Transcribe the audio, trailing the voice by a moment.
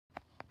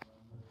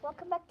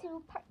welcome back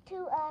to part 2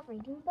 of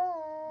reading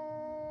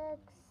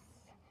books.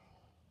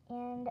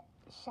 And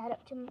shout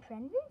out to my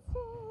friend Vincent.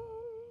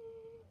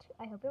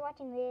 I hope you're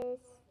watching these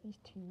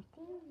two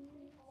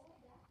things.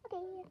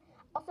 Okay.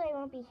 Also, I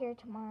won't be here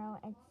tomorrow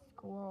at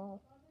school.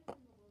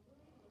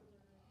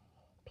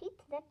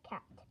 Pete the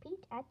cat.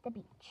 Pete at the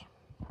beach.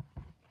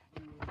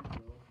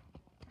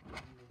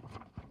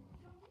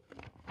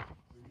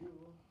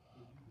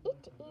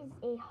 It is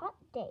a hot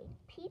day.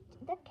 Pete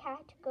the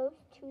cat goes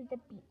to the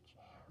beach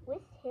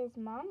with his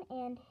mom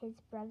and his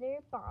brother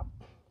Bob.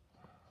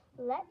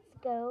 Let's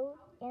go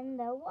in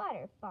the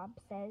water, Bob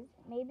says.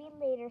 Maybe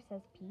later,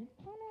 says Pete.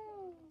 Oh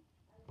no.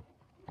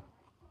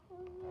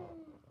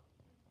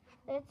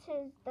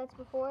 That's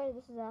before,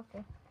 this is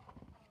after.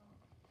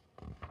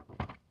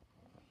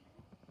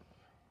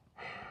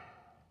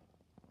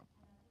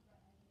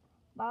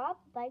 Bob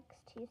likes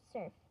to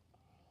surf.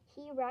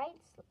 He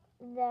rides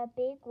the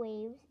big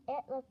waves.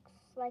 It looks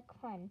like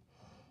fun.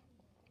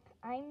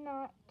 I'm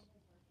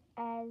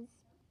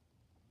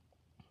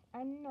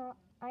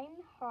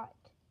hot,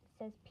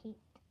 says Pete.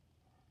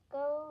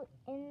 Go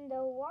in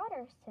the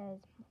water, says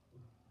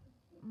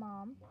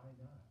Mom.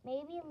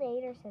 Maybe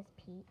later, says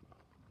Pete.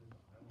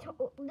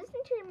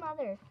 Listen to your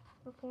mother.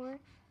 Before,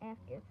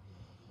 after.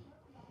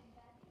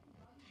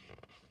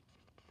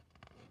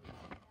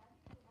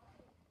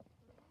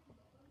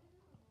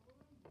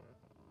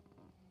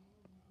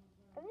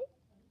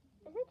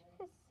 Is it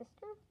his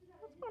sister?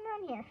 What's going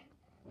on here?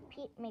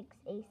 Pete makes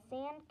a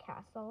sand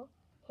castle.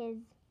 His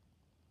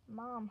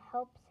mom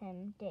helps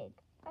him dig.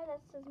 Oh,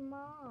 that's his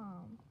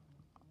mom.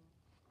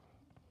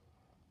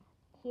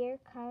 Here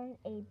comes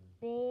a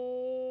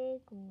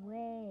big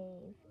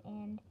wave,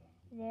 and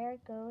there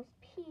goes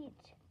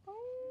Pete.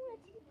 Oh,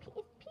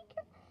 it's Pete.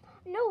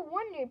 No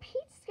wonder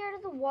Pete's scared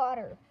of the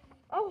water.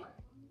 Oh,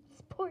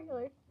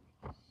 spoiler.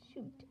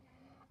 Shoot.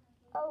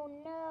 Oh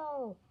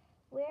no.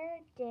 Where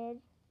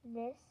did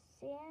this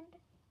sand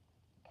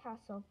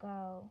castle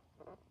go?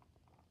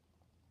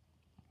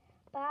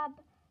 Bob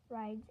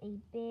rides a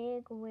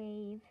big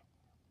wave.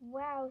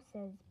 Wow,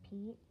 says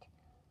Pete.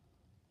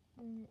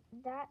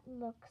 That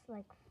looks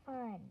like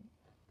fun.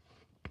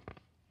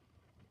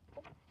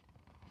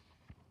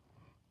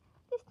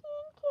 The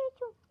sand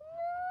castle. No!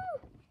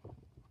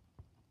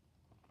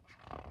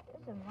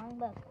 This is a long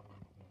book.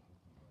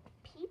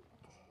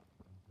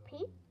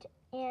 Pete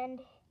and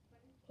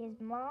his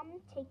mom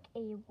take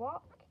a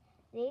walk.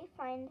 They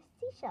find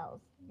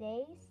seashells.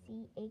 They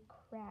see a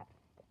crab.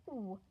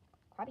 Ooh,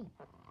 crabby.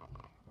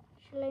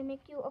 Shall I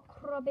make you a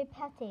Krabby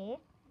Patty?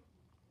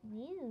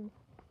 Woo.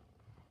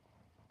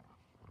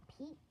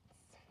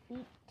 Pete's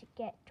feet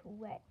get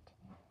wet.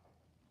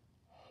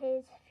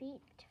 His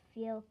feet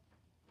feel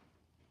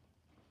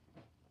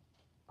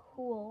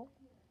cool.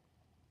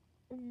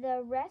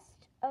 The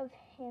rest of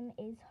him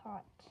is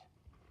hot.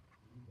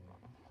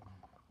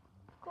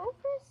 Go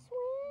for a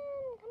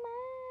swim. Come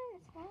on.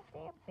 It's not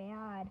that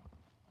bad.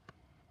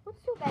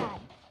 What's so bad?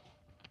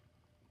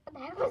 What the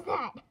heck was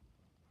that?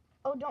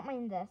 Oh, don't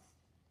mind this.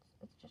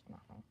 It's just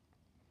nothing.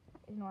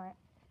 Ignore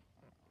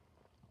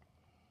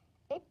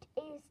it.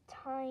 It is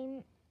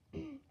time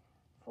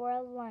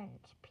for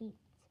lunch. Pete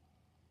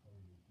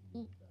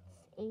eats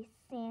a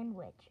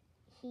sandwich.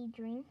 He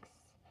drinks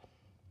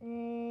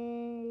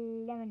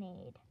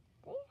lemonade.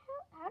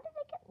 How did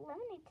they get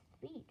lemonade to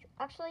the beach?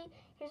 Actually,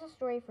 here's a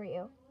story for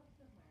you.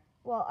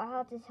 Well, I'll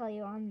have to tell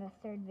you on the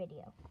third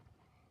video.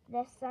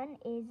 The sun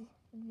is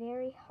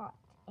very hot,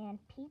 and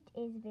Pete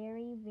is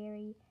very,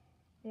 very,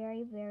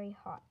 very, very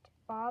hot.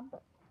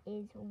 Bob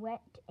is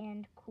wet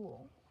and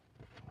cool.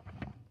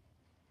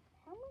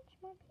 How much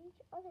more page?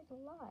 Oh, there's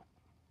a lot.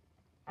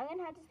 I'm going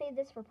to have to save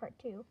this for part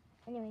 2.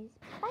 Anyways,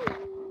 bye!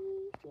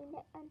 See you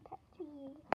next on part 3.